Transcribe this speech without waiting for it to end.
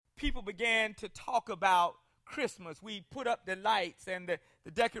people began to talk about Christmas, we put up the lights and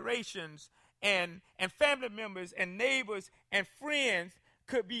the decorations, and family members and neighbors and friends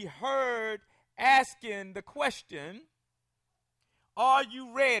could be heard asking the question, are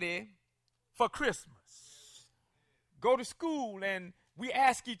you ready for Christmas? Go to school and we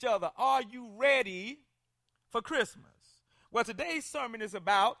ask each other, are you ready for Christmas? Well, today's sermon is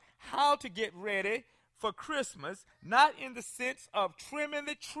about how to get ready for Christmas, not in the sense of trimming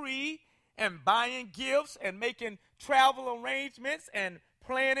the tree and buying gifts and making travel arrangements and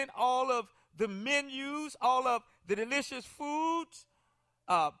planning all of the menus, all of the delicious foods,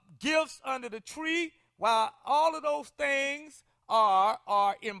 gifts under the tree. While all of those things are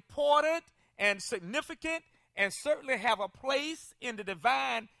important and significant and certainly have a place in the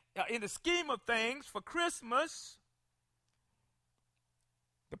divine, in the scheme of things for Christmas,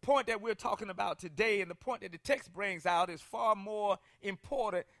 the point that we're talking about today and the point that the text brings out is far more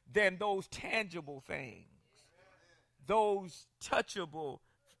important than those tangible things, those touchable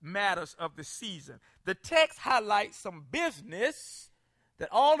matters of the season. The text highlights some business that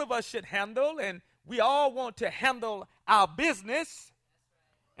all of us should handle, and we all want to handle our business.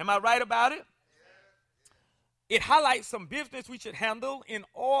 Am I right about it? It highlights some business we should handle in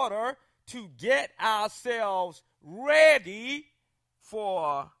order to get ourselves ready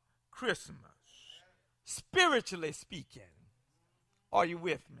for Christmas, spiritually speaking. Are you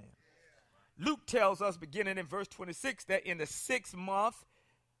with me? Luke tells us, beginning in verse 26, that in the 6th month,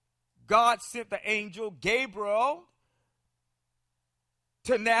 God sent the angel Gabriel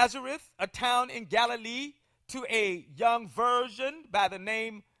to Nazareth, a town in Galilee, to a young virgin by the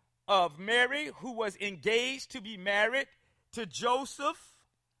name of Mary, who was engaged to be married to Joseph.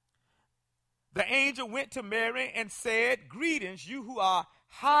 The angel went to Mary and said, greetings, you who are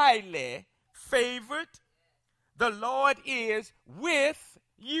highly favored. The Lord is with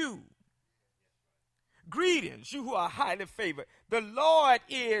you. Greetings, you who are highly favored. The Lord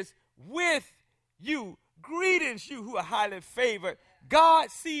is with you. Greetings, you who are highly favored. God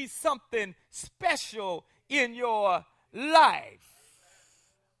sees something special in your life.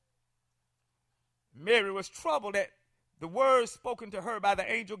 Mary was troubled at the words spoken to her by the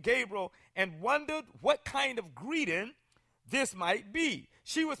angel Gabriel and wondered what kind of greeting this might be.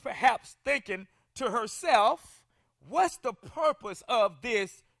 She was perhaps thinking to herself, what's the purpose of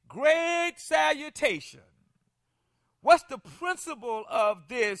this great salutation? What's the principle of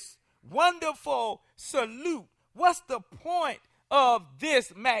this wonderful salute? What's the point of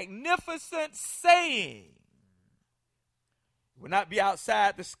this magnificent saying? It will not be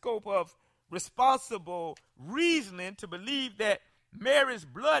outside the scope of responsible reasoning to believe that Mary's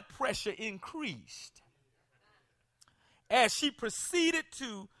blood pressure increased as she proceeded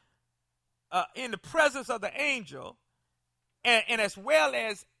to, in the presence of the angel, and as well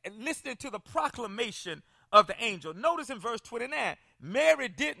as listening to the proclamation of the angel. Notice in verse 29, Mary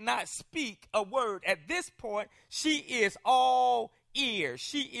did not speak a word. At this point, she is all ears.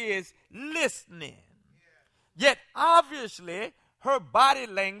 She is listening. Yet obviously, her body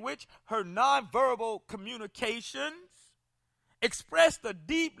language, her nonverbal communications expressed a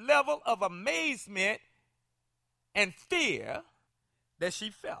deep level of amazement and fear that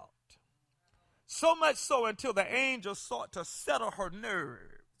she felt. So much so until the angel sought to settle her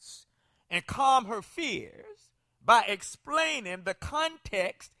nerves and calm her fears by explaining the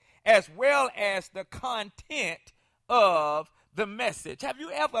context as well as the content of the message. Have you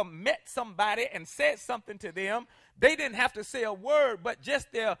ever met somebody and said something to them? They didn't have to say a word, but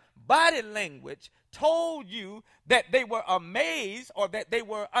just their body language told you that they were amazed or that they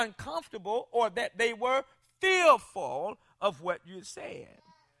were uncomfortable or that they were fearful of what you said.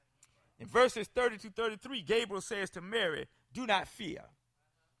 In verses 30 to 33, Gabriel says to Mary, do not fear.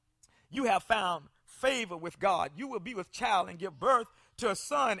 You have found favor with God. You will be with child and give birth to a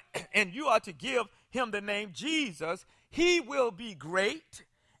son, and you are to give him the name Jesus. He will be great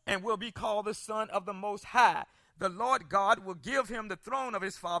and will be called the Son of the Most High. The Lord God will give him the throne of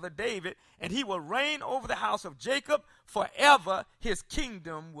his father David, and he will reign over the house of Jacob forever. His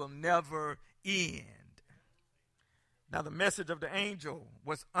kingdom will never end. Now, the message of the angel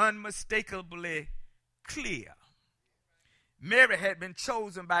was unmistakably clear. Mary had been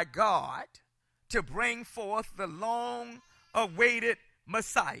chosen by God to bring forth the long-awaited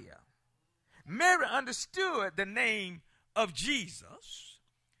Messiah. Mary understood the name of Jesus,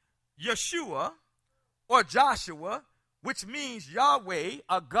 Yeshua, or Joshua, which means Yahweh,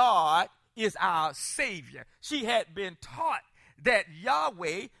 or God, is our Savior. She had been taught that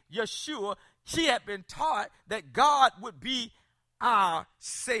Yahweh, Yeshua, she had been taught that God would be our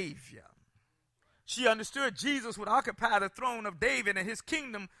Savior. She understood Jesus would occupy the throne of David and his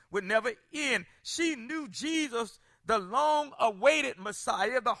kingdom would never end. She knew Jesus, the long-awaited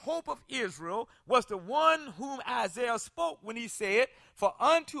Messiah, the hope of Israel, was the one whom Isaiah spoke when he said, "For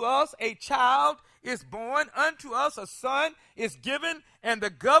unto us a child is born, unto us a son is given, and the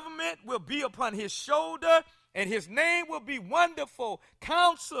government will be upon his shoulder, and his name will be Wonderful,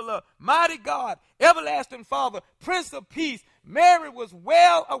 Counselor, Mighty God, Everlasting Father, Prince of Peace." Mary was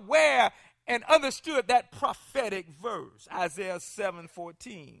well aware and understood that prophetic verse, Isaiah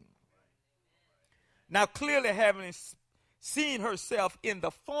 7:14. Now, clearly having seen herself in the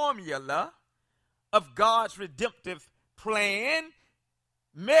formula of God's redemptive plan,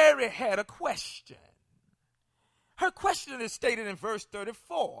 Mary had a question. Her question is stated in verse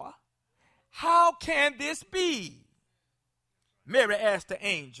 34. How can this be? Mary asked the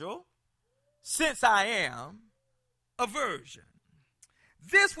angel, since I am a virgin.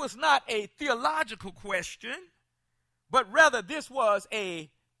 This was not a theological question, but rather this was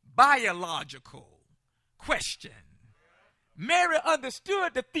a biological question. Mary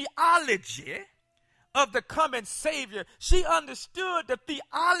understood the theology of the coming Savior. She understood the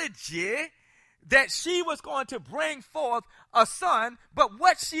theology that she was going to bring forth a son, but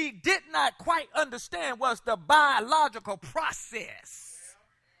what she did not quite understand was the biological process,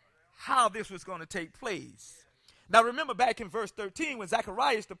 how this was going to take place. Now remember back in verse 13 when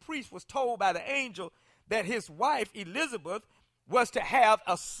Zacharias the priest was told by the angel that his wife Elizabeth was to have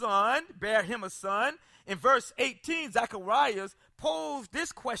a son, bear him a son. In verse 18, Zacharias posed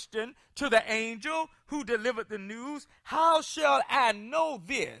this question to the angel who delivered the news: how shall I know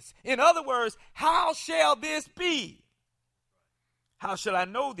this? In other words, how shall this be? How shall I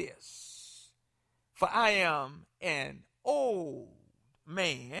know this? For I am an old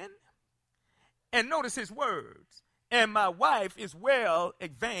man. And notice his words, and my wife is well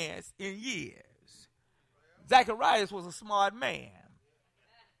advanced in years. Zacharias was a smart man.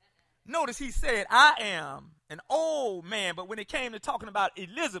 Notice he said, I am an old man, but when it came to talking about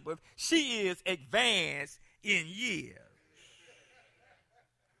Elizabeth, she is advanced in years.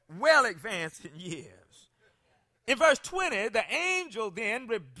 Well advanced in years. In verse 20, the angel then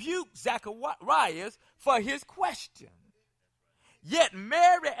rebuked Zacharias for his question. Yet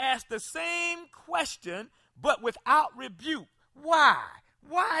Mary asked the same question, but without rebuke. Why?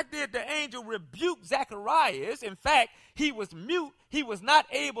 Why did the angel rebuke Zacharias? In fact, he was mute. He was not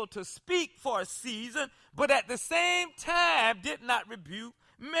able to speak for a season, but at the same time did not rebuke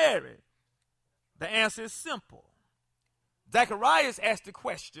Mary. The answer is simple. Zacharias asked the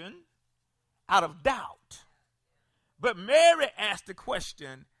question out of doubt, but Mary asked the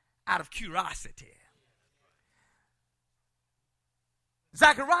question out of curiosity.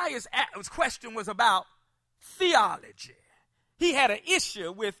 Zacharias' question was about theology. He had an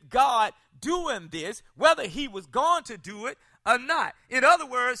issue with God doing this, whether he was going to do it or not. In other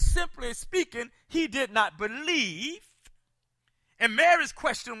words, simply speaking, he did not believe. And Mary's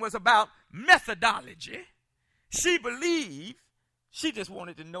question was about methodology. She believed. She just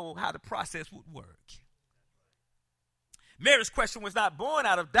wanted to know how the process would work. Mary's question was not born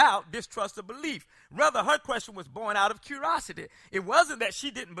out of doubt, distrust, or belief. Rather, her question was born out of curiosity. It wasn't that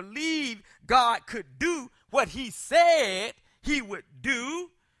she didn't believe God could do what he said he would do,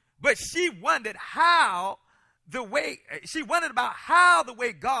 but she wondered about how the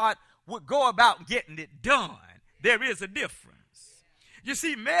way God would go about getting it done. There is a difference. You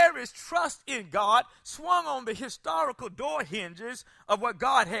see, Mary's trust in God swung on the historical door hinges of what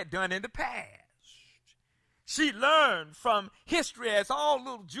God had done in the past. She learned from history, as all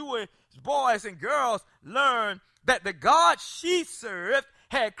little Jewish boys and girls learn, that the God she served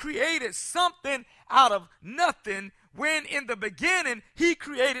had created something out of nothing when in the beginning he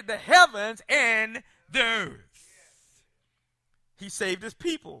created the heavens and the earth. He saved his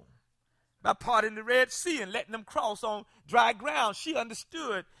people by parting the Red Sea and letting them cross on dry ground. She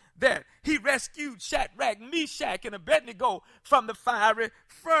understood that he rescued Shadrach, Meshach, and Abednego from the fiery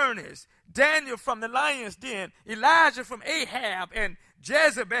furnace, Daniel from the lion's den, Elijah from Ahab and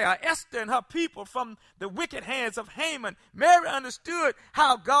Jezebel, Esther and her people from the wicked hands of Haman. Mary understood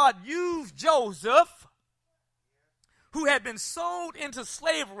how God used Joseph, who had been sold into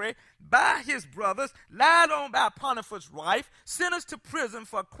slavery by his brothers, lied on by Potiphar's wife, sentenced to prison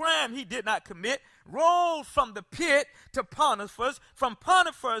for a crime he did not commit, rolled from the pit to Potiphar's, from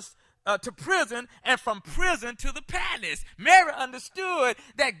Potiphar's to prison, and from prison to the palace. Mary understood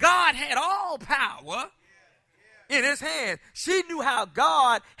that God had all power in his hands. She knew how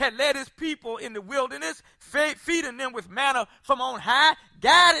God had led his people in the wilderness, feeding them with manna from on high,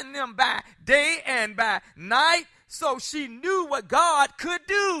 guiding them by day and by night. So she knew what God could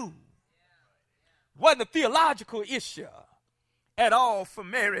do. wasn't a theological issue at all for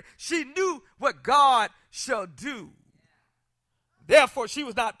Mary. She knew what God shall do. Therefore, she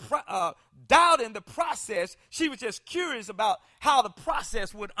was not doubting the process. She was just curious about how the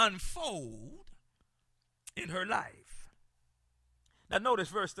process would unfold in her life. Now notice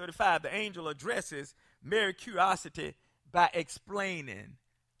verse 35. The angel addresses Mary's curiosity by explaining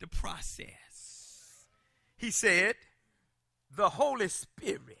the process. He said, the Holy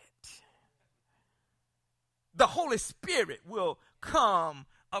Spirit will come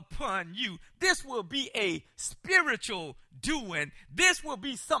upon you. This will be a spiritual doing. This will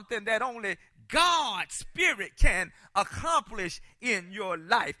be something that only God's Spirit can accomplish in your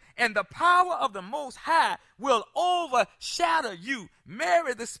life. And the power of the Most High will overshadow you.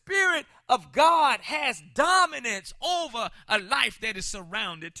 Mary, the Spirit of God has dominance over a life that is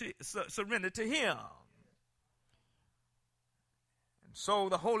surrendered to Him. And so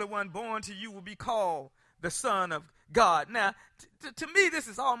the Holy One born to you will be called the Son of God. Now, to me, this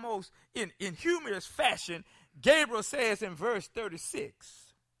is almost in humorous fashion. Gabriel says in verse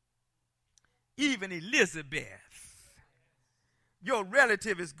 36, even Elizabeth, your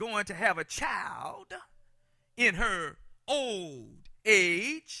relative, is going to have a child in her old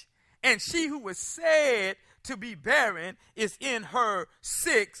age, and she who was said to be barren is in her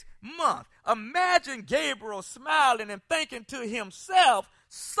 6th month. Imagine Gabriel smiling and thinking to himself,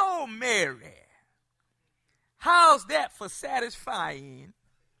 so Mary, how's that for satisfying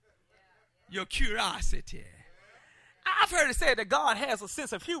your curiosity? I've heard it said that God has a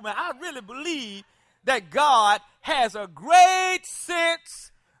sense of humor. I really believe that God has a great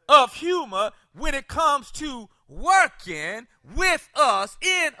sense of humor when it comes to working with us,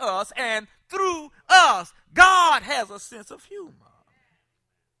 in us, and through us. God has a sense of humor.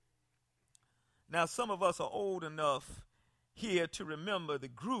 Now, some of us are old enough here to remember the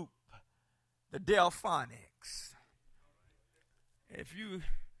group, the Delphonics. If you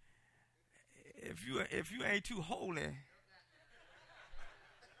ain't too holy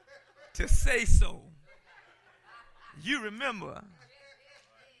to say so, you remember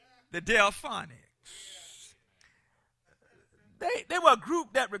the Delphonics. They were a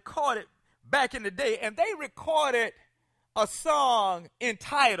group that recorded back in the day, and they recorded a song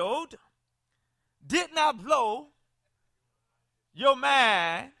entitled "Didn't I Blow Your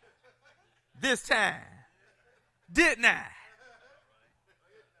Mind This Time? Didn't I?"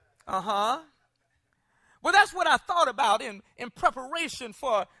 Well, that's what I thought about in preparation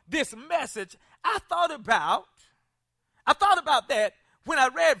for this message. I thought about that when I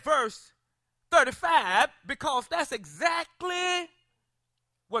read verse 35, because that's exactly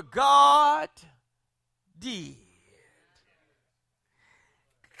what God did.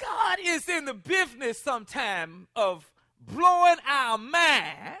 God is in the business sometime of blowing our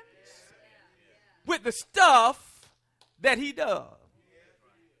minds with the stuff that He does.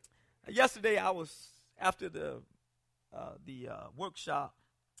 Yesterday, after the workshop,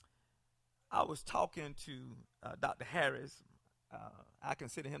 I was talking to Dr. Harris. I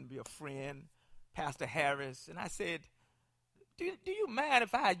consider him to be a friend, Pastor Harris. And I said, do you mind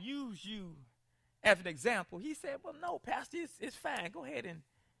if I use you as an example? He said, well, no, Pastor, it's fine. Go ahead and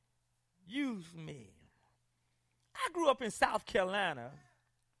use me. I grew up in South Carolina,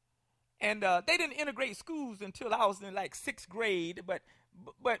 and they didn't integrate schools until I was in like 6th grade, but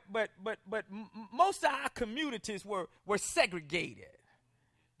most of our communities were segregated.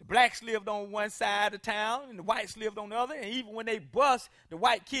 The blacks lived on one side of town, and the whites lived on the other. And even when they bused the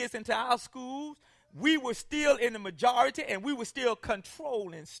white kids into our schools, we were still in the majority, and we were still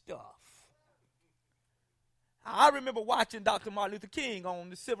controlling stuff. I remember watching Dr. Martin Luther King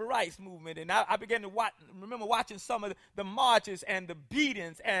on the civil rights movement, and I began to remember watching some of the marches and the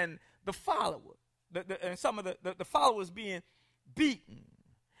beatings and the followers, and some of the followers being beaten.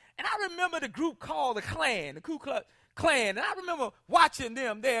 And I remember the group called the Klan, the Ku Klux Klan, and I remember watching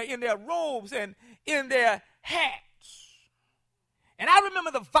them there in their robes and in their hats. And I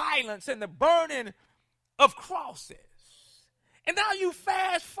remember the violence and the burning of crosses. And now you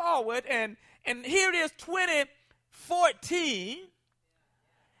fast forward, and here it is 2014,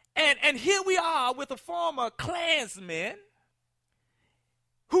 and here we are with a former Klansman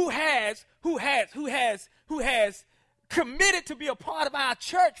who has committed to be a part of our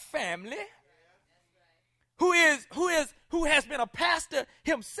church family, who has been a pastor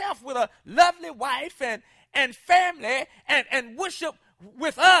himself with a lovely wife and family and worship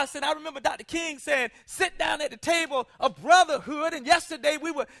with us. And I remember Dr. King saying, sit down at the table of brotherhood. And yesterday we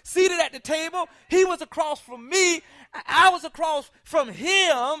were seated at the table. He was across from me. I was across from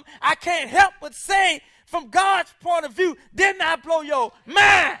him. I can't help but say, from God's point of view, didn't I blow your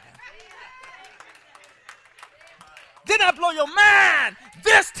mind? Didn't I blow your mind?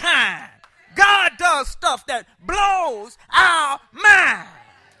 This time, God does stuff that blows our mind.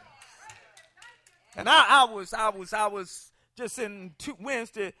 And I was just in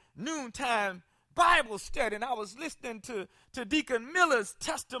Wednesday noontime Bible study, and I was listening to Deacon Miller's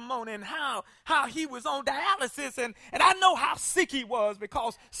testimony and how he was on dialysis, and I know how sick he was,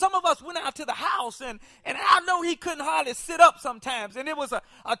 because some of us went out to the house, and I know he couldn't hardly sit up sometimes, and it was a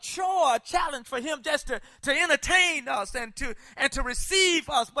chore, a challenge for him just to entertain us and to receive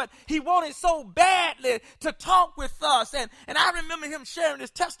us, but he wanted so badly to talk with us, and I remember him sharing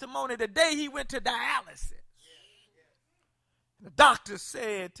his testimony the day he went to dialysis. The doctor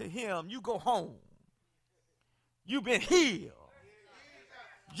said to him, "You go home. You've been healed.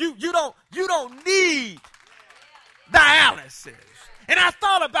 You don't need dialysis." And I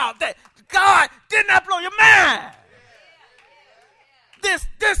thought about that. God, didn't I blow your mind? This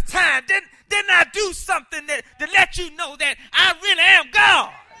time, didn't I do something to let you know that I really am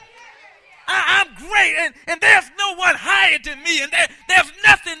God? I'm great, and there's no one higher than me, and there's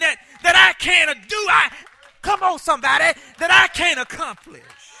nothing that I can't do. Come on, somebody, that I can't accomplish.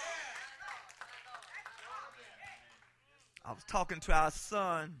 I was talking to our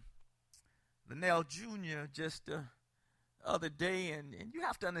son, Linnell Jr., just the other day, and you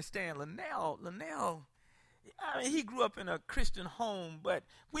have to understand, Linnell, I mean, he grew up in a Christian home, but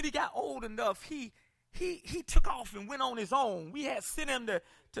when he got old enough, he took off and went on his own. We had sent him to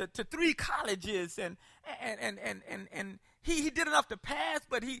 3 colleges, and he did enough to pass,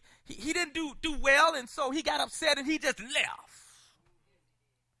 but he didn't do well, and so he got upset and he just left.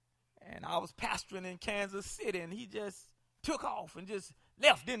 And I was pastoring in Kansas City, and he just took off and just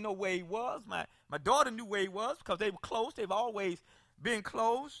left. Didn't know where he was. My daughter knew where he was because they were close. They've always been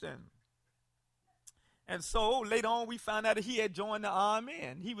close, and so later on we found out that he had joined the army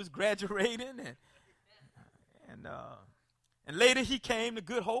and he was graduating, and later he came to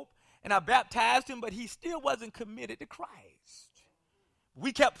Good Hope, and I baptized him, but he still wasn't committed to Christ.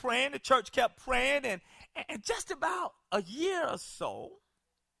 We kept praying, the church kept praying, and just about a year or so,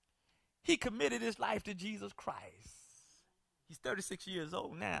 he committed his life to Jesus Christ. He's 36 years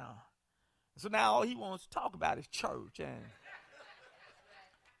old now. So now all he wants to talk about is church and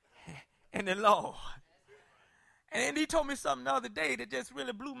the Lord. And he told me something the other day that just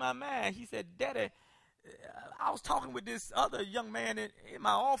really blew my mind. He said, "Daddy, I was talking with this other young man in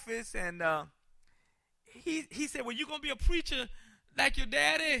my office, and he said, 'Well, you going to be a preacher like your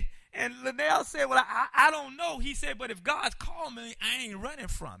daddy?' And Linnell said, 'Well, I don't know.' He said, 'But if God's called me, I ain't running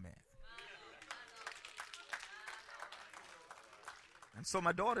from it.'" And so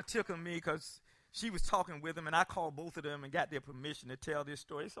my daughter tickled me because she was talking with him, and I called both of them and got their permission to tell this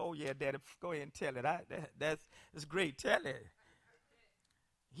story. They said, "Oh, yeah, Daddy, go ahead and tell it. That's great. Tell it."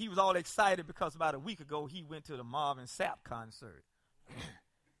 He was all excited because about a week ago he went to the Marvin Sapp concert.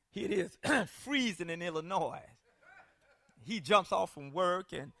 Here it is, freezing in Illinois. He jumps off from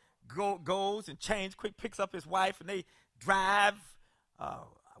work and goes and changes quick, picks up his wife, and they drive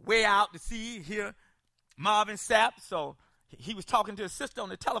way out to hear Marvin Sapp. So he was talking to his sister on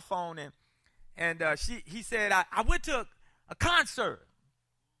the telephone, and he said, I went to a concert.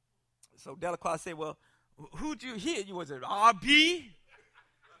 So Delacroix said, "Well, who'd you hear? Was it R&B?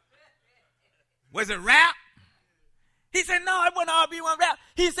 Was it rap?" He said, "No, it wasn't R&B, it wasn't rap."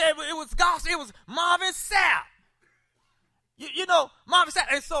 He said, "It was gospel. It was Marvin Sapp. You know, Marvin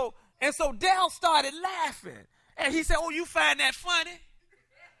Sapp." And so Del started laughing. And he said, "Oh, you find that funny?"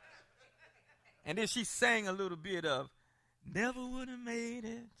 And then she sang a little bit of "Never Would Have Made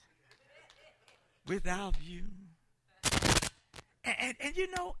It Without You." And you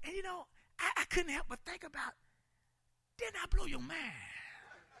know, I couldn't help but think about, didn't I blow your mind?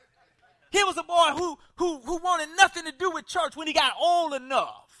 He was a boy who wanted nothing to do with church when he got old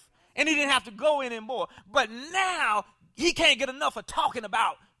enough, and he didn't have to go anymore. But now he can't get enough of talking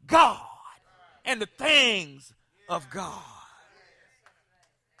about God and the things of God.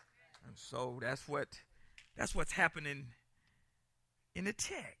 And so that's what's happening in the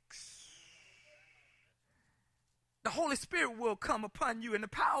text. The Holy Spirit will come upon you, and the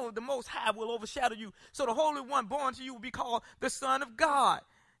power of the Most High will overshadow you. So the Holy One born to you will be called the Son of God.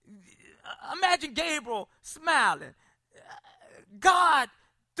 Imagine Gabriel smiling. God,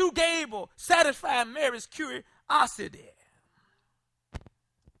 through Gabriel, satisfied Mary's curiosity.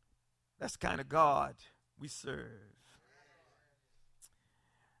 That's the kind of God we serve.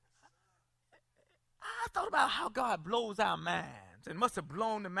 I thought about how God blows our minds, and must have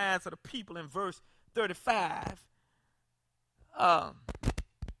blown the minds of the people in verse 35.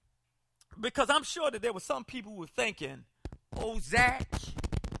 Because I'm sure that there were some people who were thinking, "Oh, Zach,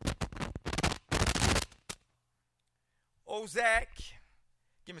 old Zach,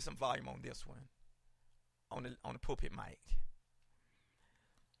 give me some volume on this one, on the pulpit mic.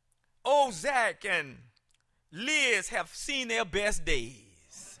 Old Zach and Liz have seen their best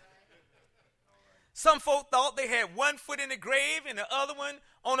days. Some folk thought they had one foot in the grave and the other one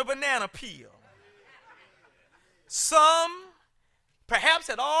on a banana peel. Some perhaps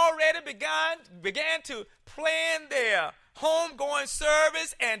had already began to plan their homegoing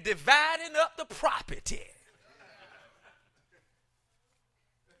service and dividing up the property.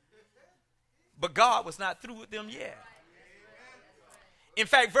 But God was not through with them yet. In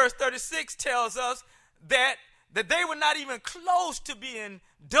fact, verse 36 tells us that they were not even close to being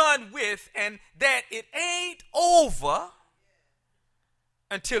done with, and that it ain't over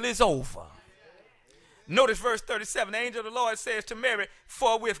until it's over. Notice verse 37, the angel of the Lord says to Mary,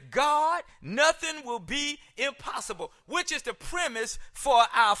 for with God nothing will be impossible, which is the premise for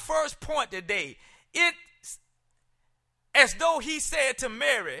our first point today. It's as though he said to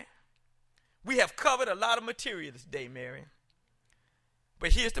Mary, we have covered a lot of material today, Mary,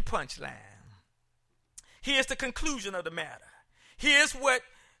 but here's the punchline. Here's the conclusion of the matter. Here's what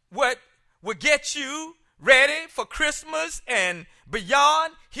will get you ready for Christmas and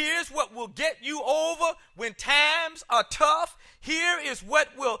beyond. Here's what will get you over when times are tough. Here is what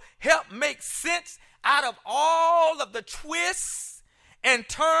will help make sense out of all of the twists and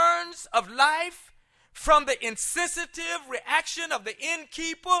turns of life, from the insensitive reaction of the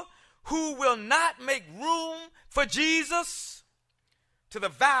innkeeper who will not make room for Jesus, to the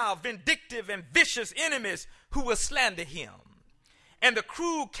vile, vindictive, and vicious enemies who will slander him, and the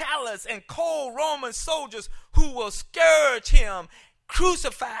cruel, callous, and cold Roman soldiers who will scourge him,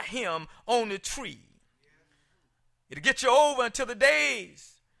 crucify him on the tree. It'll get you over until the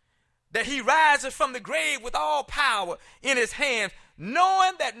days that he rises from the grave with all power in his hands,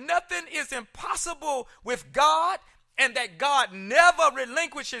 knowing that nothing is impossible with God, and that God never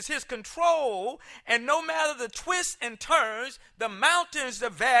relinquishes his control. And no matter the twists and turns, the mountains,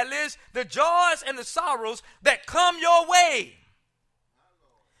 the valleys, the joys and the sorrows that come your way,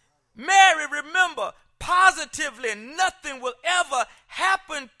 Mary, remember, positively nothing will ever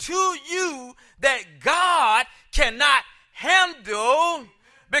happen to you that God cannot handle,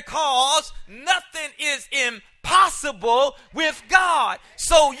 because nothing is impossible with God.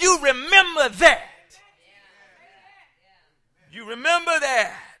 So you remember that. You remember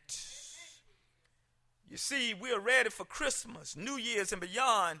that. You see, we are ready for Christmas, New Year's, and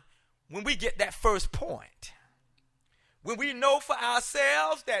beyond when we get that first point. When we know for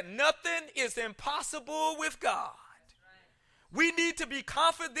ourselves that nothing is impossible with God. We need to be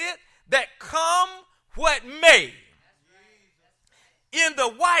confident that come what may, in the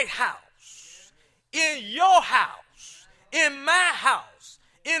White House, in your house, in my house,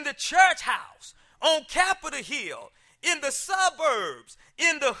 in the church house, on Capitol Hill, in the suburbs,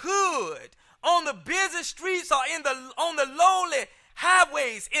 in the hood, on the busy streets, or on the lowly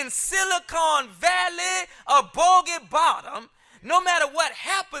highways, in Silicon Valley or Bogey Bottom, no matter what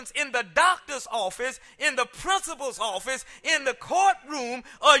happens in the doctor's office, in the principal's office, in the courtroom,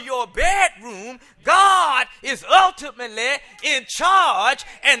 or your bedroom, God is ultimately in charge.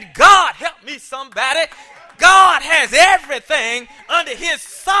 And God, help me somebody, God has everything under his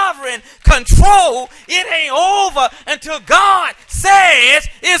sovereign control. It ain't over until God says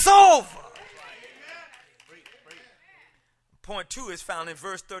it's over. Point 2 is found in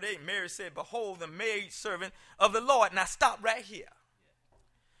verse 38. Mary said, behold, the maidservant of the Lord. Now stop right here.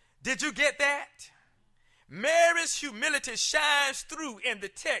 Did you get that? Mary's humility shines through in the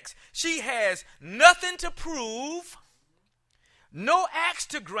text. She has nothing to prove, no axe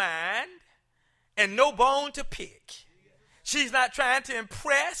to grind, and no bone to pick. She's not trying to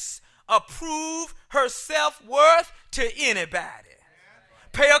impress or prove her self-worth to anybody.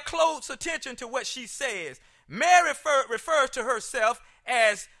 Pay a close attention to what she says. Mary refers to herself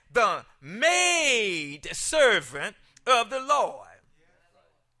as the maid servant of the Lord.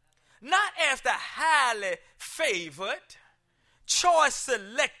 Not as the highly favored, choice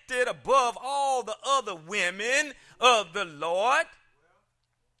selected above all the other women of the Lord.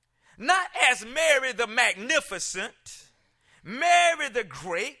 Not as Mary the magnificent, Mary the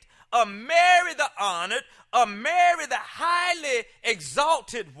great, or Mary the honored, or Mary the highly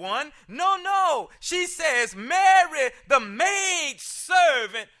exalted one. No. She says Mary the maid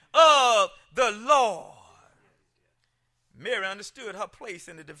servant of the Lord. Mary understood her place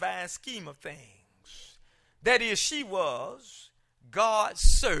in the divine scheme of things. That is, she was God's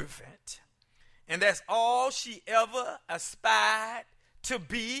servant. And that's all she ever aspired to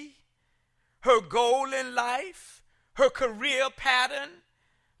be. Her goal in life, her career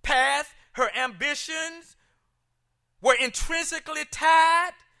path, her ambitions were intrinsically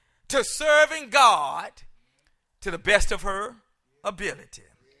tied to serving God to the best of her ability.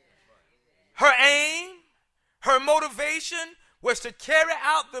 Her aim, her motivation was to carry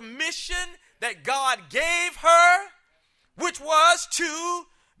out the mission that God gave her, which was to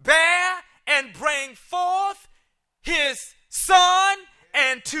bear and bring forth his son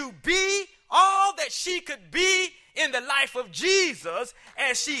and to be all that she could be in the life of Jesus,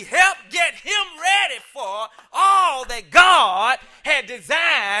 and she helped get him ready for all that God had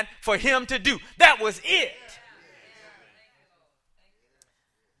designed for him to do. That was it.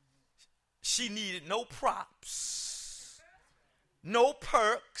 She needed no props, no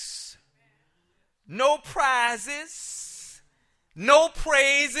perks, no prizes, no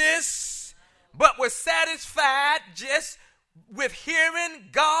praises, but was satisfied just with hearing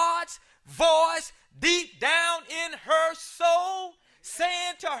God's voice deep down in her soul,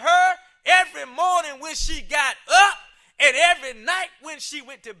 saying to her every morning when she got up and every night when she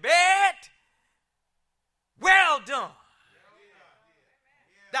went to bed, "Well done,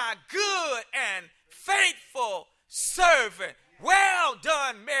 thy good and faithful servant. Well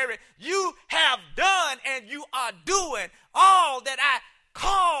done, Mary. You have done and you are doing all that I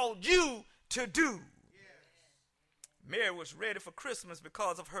called you to do." Mary was ready for Christmas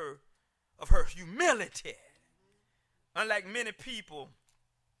because of her humility. Unlike many people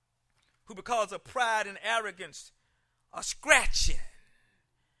who, because of pride and arrogance, are scratching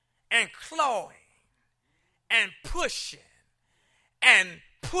and clawing and pushing and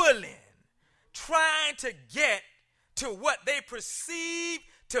pulling, trying to get to what they perceive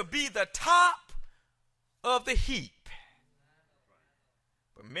to be the top of the heap.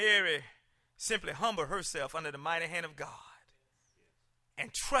 But Mary simply humbled herself under the mighty hand of God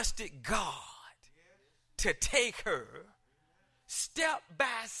and trusted God to take her step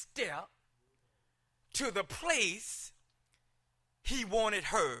by step to the place he wanted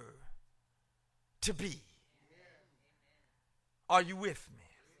her to be. Are you with me?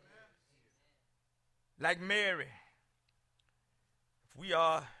 Like Mary, if we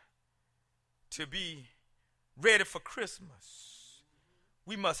are to be ready for Christmas,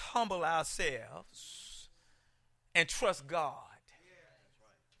 we must humble ourselves and trust God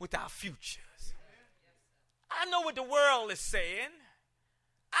with our futures. I know what the world is saying.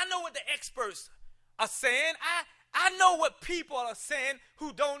 I know what the experts are saying. I know what people are saying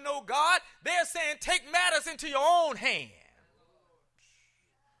who don't know God. They're saying take matters into your own hands.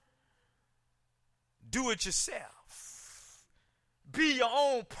 Do it yourself. Be your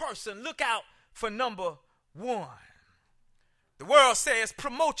own person. Look out for number one. The world says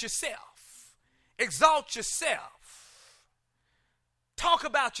promote yourself. Exalt yourself. Talk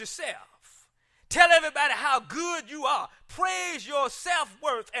about yourself. Tell everybody how good you are. Praise your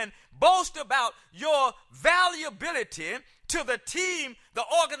self-worth and boast about your valuability to the team, the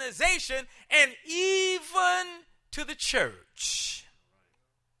organization, and even to the church.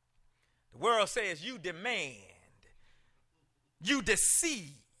 The world says you demand, you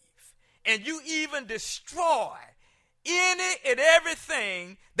deceive, and you even destroy any and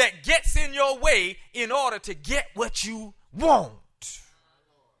everything that gets in your way in order to get what you want.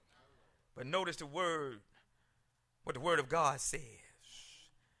 But notice what the word of God says.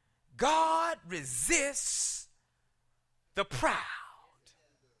 God resists the proud,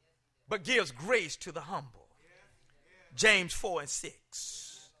 but gives grace to the humble. James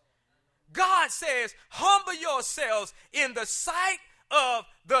 4:6. God says, humble yourselves in the sight of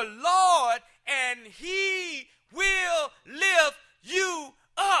the Lord, and he will lift you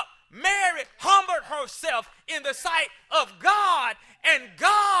up. Mary humbled herself in the sight of God, and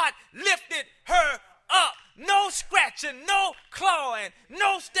God lifted her up. No scratching, no clawing,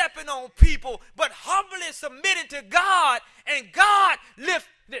 no stepping on people, but humbly submitting to God, and God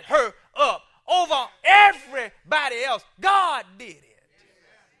lifted her up over everybody else. God did it.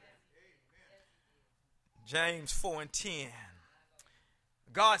 James 4:10.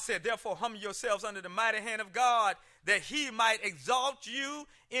 God said, therefore humble yourselves under the mighty hand of God, that he might exalt you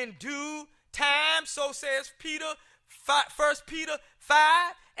in due time. So says Peter, 1 Peter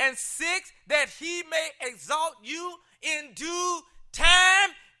 5:6, that he may exalt you in due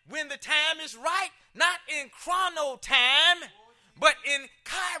time, when the time is right, not in chrono time, but in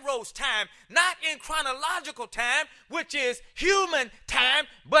kairos time, not in chronological time, which is human time,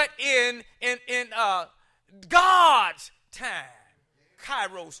 but in God's time,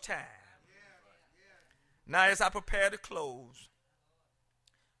 kairos time. Now, as I prepare to close,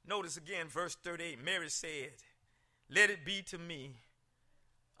 notice again verse 38. Mary said, let it be to me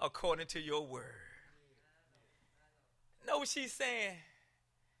according to your word. Know what she's saying?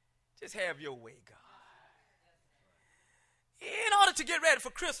 Just have your way, God. In order to get ready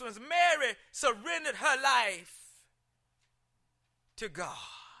for Christmas, Mary surrendered her life to God.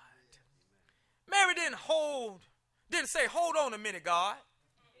 Mary didn't say, hold on a minute, God.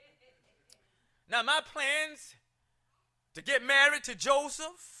 Now, my plans to get married to Joseph,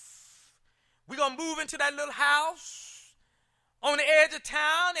 we're going to move into that little house on the edge of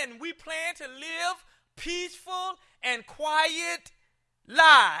town, and we plan to live peaceful and quiet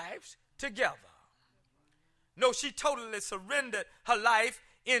lives together. No, she totally surrendered her life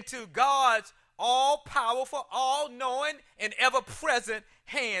into God's all-powerful, all-knowing, and ever-present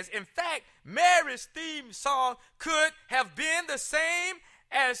hands. In fact, Mary's theme song could have been the same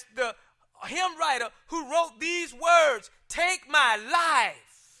as the hymn writer who wrote these words, take my life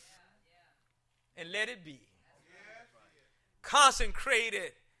and let it be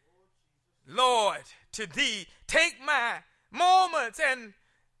consecrated, Lord, to thee. Take my moments and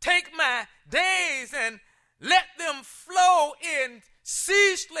take my days and let them flow in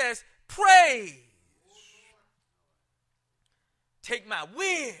ceaseless praise. Take my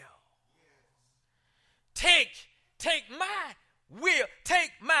will. Take my will.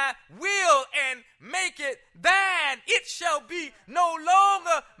 Take my will and make it thine. It shall be no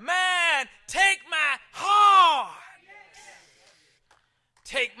longer mine. Take my heart.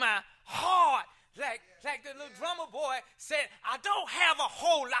 Take my heart. Like the little drummer boy said, I don't have a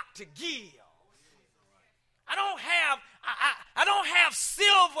whole lot to give. I don't have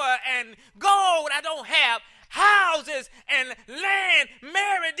silver and gold. I don't have houses and land.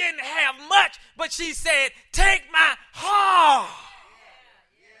 Mary didn't have much, but she said, take my heart.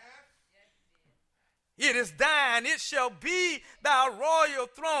 It is thine. It shall be thy royal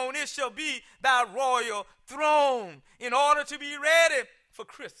throne. It shall be thy royal throne in order to be ready for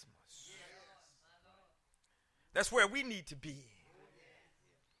Christmas. That's where we need to be.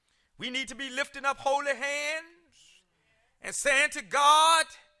 We need to be lifting up holy hands and saying to God,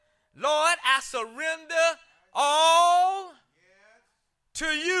 Lord, I surrender all to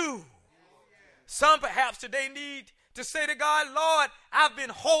you. Some perhaps today need to say to God, Lord, I've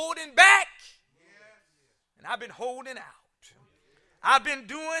been holding back and I've been holding out. I've been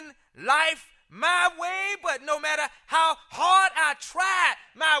doing life my way, but no matter how hard I try,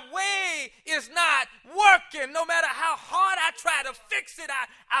 my way is not working. No matter how hard I try to fix it,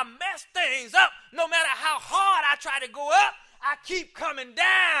 I mess things up. No matter how hard I try to go up, I keep coming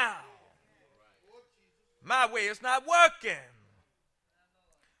down. My way is not working.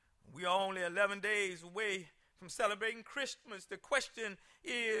 We are only 11 days away from celebrating Christmas. The question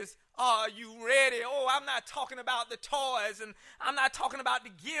is, are you ready? Oh, I'm not talking about the toys, and I'm not talking about the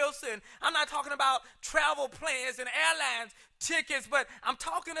gifts, and I'm not talking about travel plans and airlines tickets, but I'm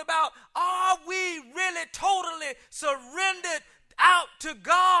talking about, are we really totally surrendered out to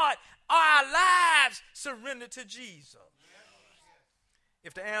God? Are our lives surrendered to Jesus?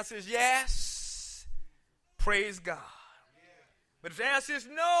 If the answer is yes, praise God. But if the answer is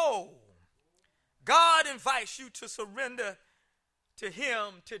no, God invites you to surrender to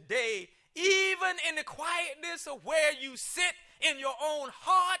him today, even in the quietness of where you sit in your own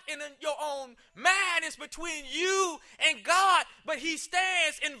heart and in your own mind. It's between you and God, but he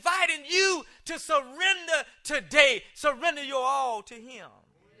stands inviting you to surrender today. Surrender your all to him.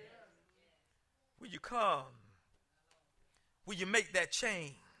 Will you come? Will you make that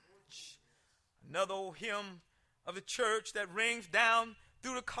change? Another old hymn of the church that rings down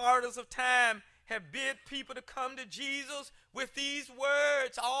through the corridors of time have bid people to come to Jesus with these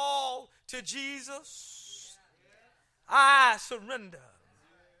words, all to Jesus. I surrender.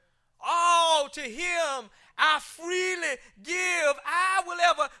 All to him I freely give. I will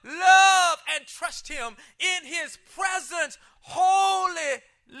ever love and trust him. In his presence wholly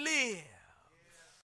live.